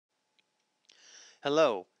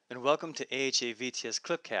Hello, and welcome to AHA-VTS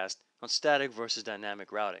Clipcast on static versus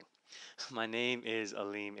dynamic routing. My name is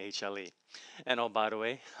Alim H. And oh, by the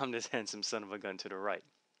way, I'm this handsome son of a gun to the right.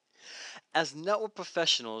 As network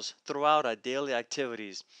professionals, throughout our daily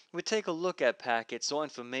activities, we take a look at packets or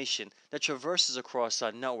information that traverses across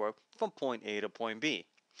our network from point A to point B.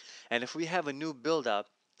 And if we have a new build out,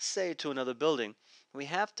 say to another building, we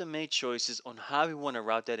have to make choices on how we want to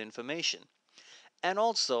route that information. And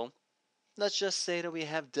also, let's just say that we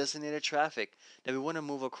have designated traffic that we want to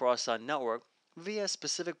move across our network via a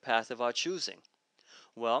specific path of our choosing.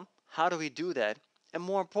 Well, how do we do that? And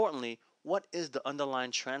more importantly, what is the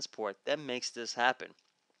underlying transport that makes this happen?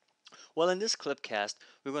 Well, in this clipcast,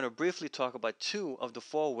 we're going to briefly talk about two of the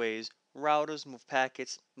four ways routers move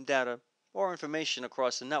packets, data, or information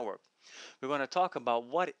across the network. We're going to talk about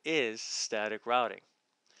what is static routing.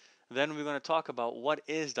 Then we're going to talk about what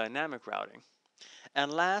is dynamic routing.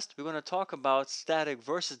 And last, we're going to talk about static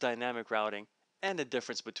versus dynamic routing and the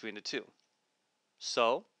difference between the two.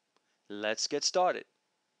 So, let's get started.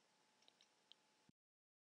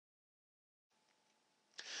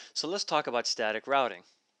 So, let's talk about static routing.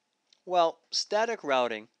 Well, static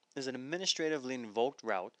routing is an administratively invoked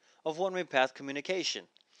route of one-way path communication,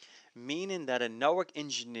 meaning that a network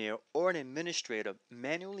engineer or an administrator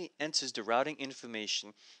manually enters the routing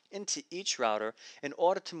information into each router in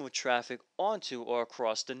order to move traffic onto or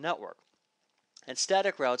across the network. And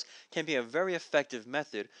static routes can be a very effective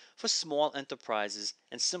method for small enterprises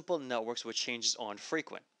and simple networks where changes aren't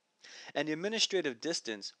frequent. And the administrative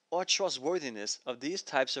distance or trustworthiness of these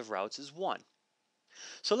types of routes is one.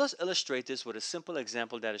 So let's illustrate this with a simple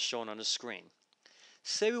example that is shown on the screen.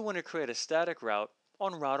 Say we want to create a static route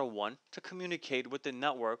on router 1 to communicate with the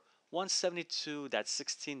network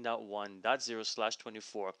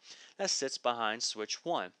 172.16.1.0/24 that sits behind switch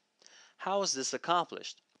 1. How is this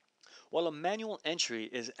accomplished? Well, a manual entry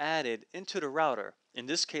is added into the router, in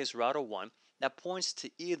this case router 1, that points to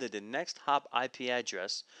either the next hop IP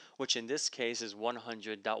address, which in this case is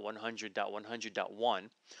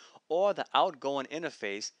 100.100.100.1, or the outgoing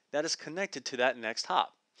interface that is connected to that next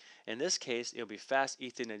hop. In this case, it'll be fast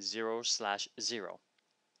Ethernet 0/0.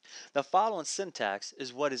 The following syntax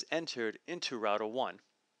is what is entered into router 1.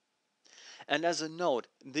 And as a note,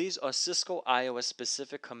 these are Cisco IOS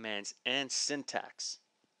specific commands and syntax.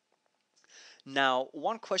 Now,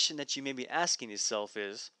 one question that you may be asking yourself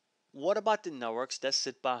is, what about the networks that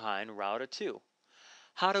sit behind router 2?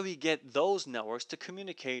 How do we get those networks to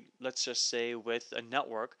communicate, let's just say, with a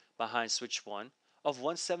network behind switch 1 of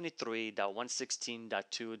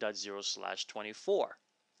 173.116.2.0/24?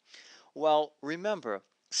 Well, remember,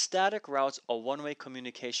 static routes are one-way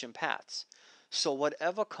communication paths. So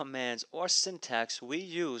whatever commands or syntax we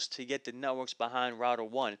use to get the networks behind router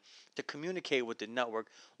 1 to communicate with the network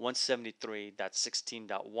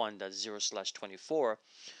 173.16.1.0/24,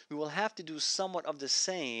 we will have to do somewhat of the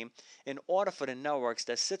same in order for the networks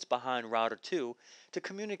that sits behind router 2 to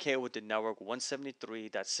communicate with the network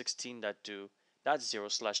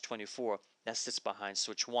 173.16.2.0/24 that sits behind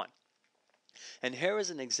switch 1. And here is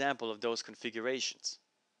an example of those configurations.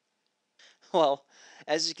 Well,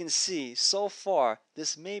 as you can see, so far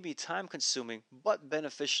this may be time consuming but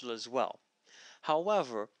beneficial as well.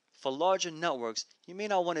 However, for larger networks, you may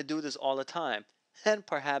not want to do this all the time, and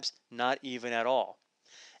perhaps not even at all.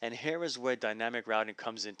 And here is where dynamic routing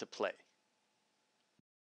comes into play.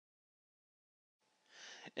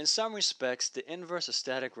 In some respects, the inverse of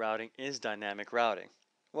static routing is dynamic routing.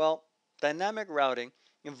 Well, dynamic routing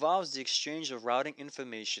involves the exchange of routing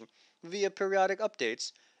information via periodic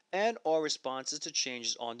updates and or responses to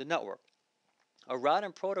changes on the network. A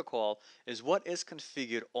routing protocol is what is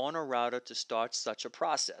configured on a router to start such a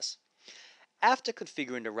process. After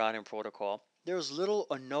configuring the routing protocol, there is little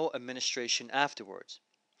or no administration afterwards.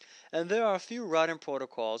 And there are a few routing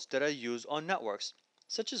protocols that are used on networks,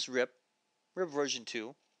 such as RIP version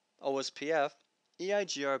 2, OSPF,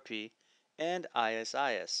 EIGRP, and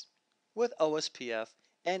ISIS, with OSPF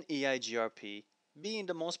and EIGRP being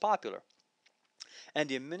the most popular. And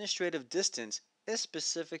the administrative distance is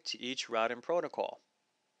specific to each routing protocol.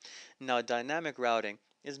 Now, dynamic routing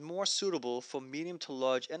is more suitable for medium to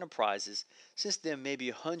large enterprises since there may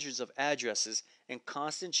be hundreds of addresses and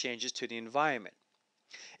constant changes to the environment.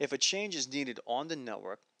 If a change is needed on the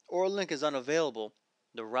network or a link is unavailable,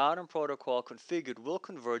 the routing protocol configured will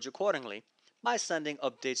converge accordingly by sending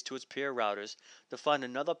updates to its peer routers to find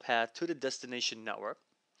another path to the destination network,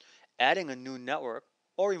 adding a new network,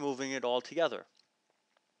 or removing it altogether.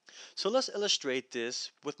 So let's illustrate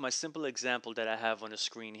this with my simple example that I have on the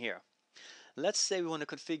screen here. Let's say we want to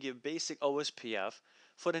configure basic OSPF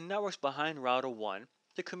for the networks behind router 1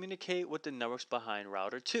 to communicate with the networks behind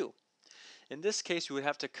router 2. In this case, we would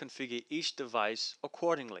have to configure each device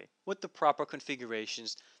accordingly with the proper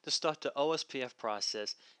configurations to start the OSPF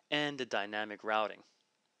process and the dynamic routing.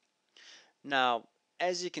 Now,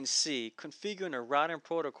 as you can see, configuring a routing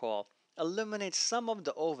protocol eliminates some of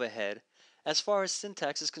the overhead as far as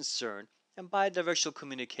syntax is concerned, and bidirectional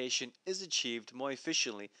communication is achieved more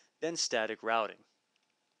efficiently than static routing.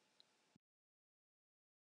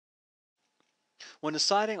 When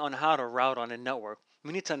deciding on how to route on a network,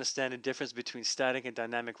 we need to understand the difference between static and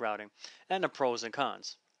dynamic routing and the pros and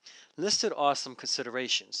cons. Listed are some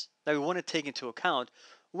considerations that we want to take into account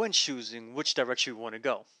when choosing which direction we want to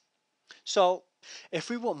go. So, if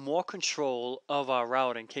we want more control of our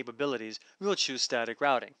routing capabilities, we will choose static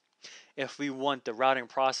routing. If we want the routing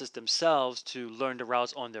process themselves to learn the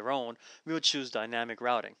routes on their own, we will choose dynamic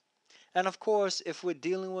routing. And of course, if we're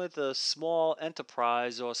dealing with a small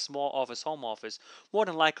enterprise or a small office, home office, more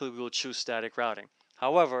than likely we will choose static routing.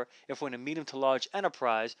 However, if we're in a medium to large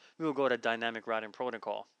enterprise, we will go to dynamic routing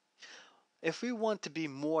protocol. If we want to be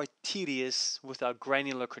more tedious with our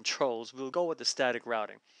granular controls, we'll go with the static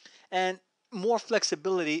routing. And more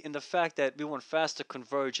flexibility in the fact that we want faster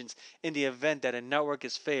convergence in the event that a network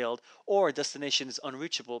is failed or a destination is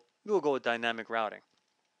unreachable, we will go with dynamic routing.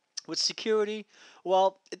 With security,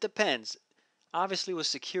 well, it depends. Obviously, with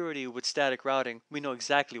security, with static routing, we know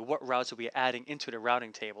exactly what routes we're adding into the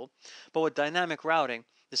routing table. But with dynamic routing,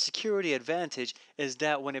 the security advantage is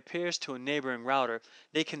that when it pairs to a neighboring router,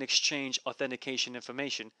 they can exchange authentication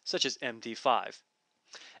information, such as MD5.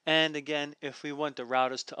 And again, if we want the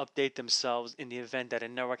routers to update themselves in the event that a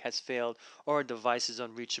network has failed or a device is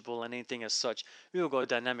unreachable and anything as such, we will go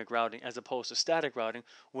dynamic routing as opposed to static routing,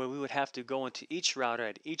 where we would have to go into each router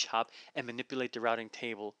at each hop and manipulate the routing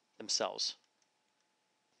table themselves.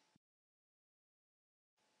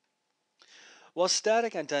 While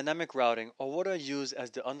static and dynamic routing are what are used as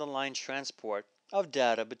the underlying transport of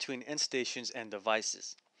data between end stations and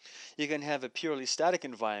devices. You can have a purely static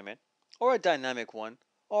environment, or a dynamic one,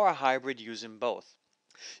 or a hybrid using both.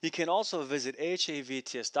 You can also visit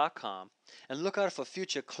AHA-VTS.com and look out for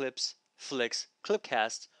future clips, flicks,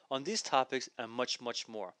 clipcasts on these topics and much, much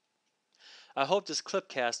more. I hope this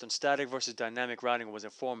clipcast on static versus dynamic routing was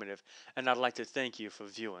informative, and I'd like to thank you for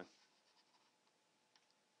viewing.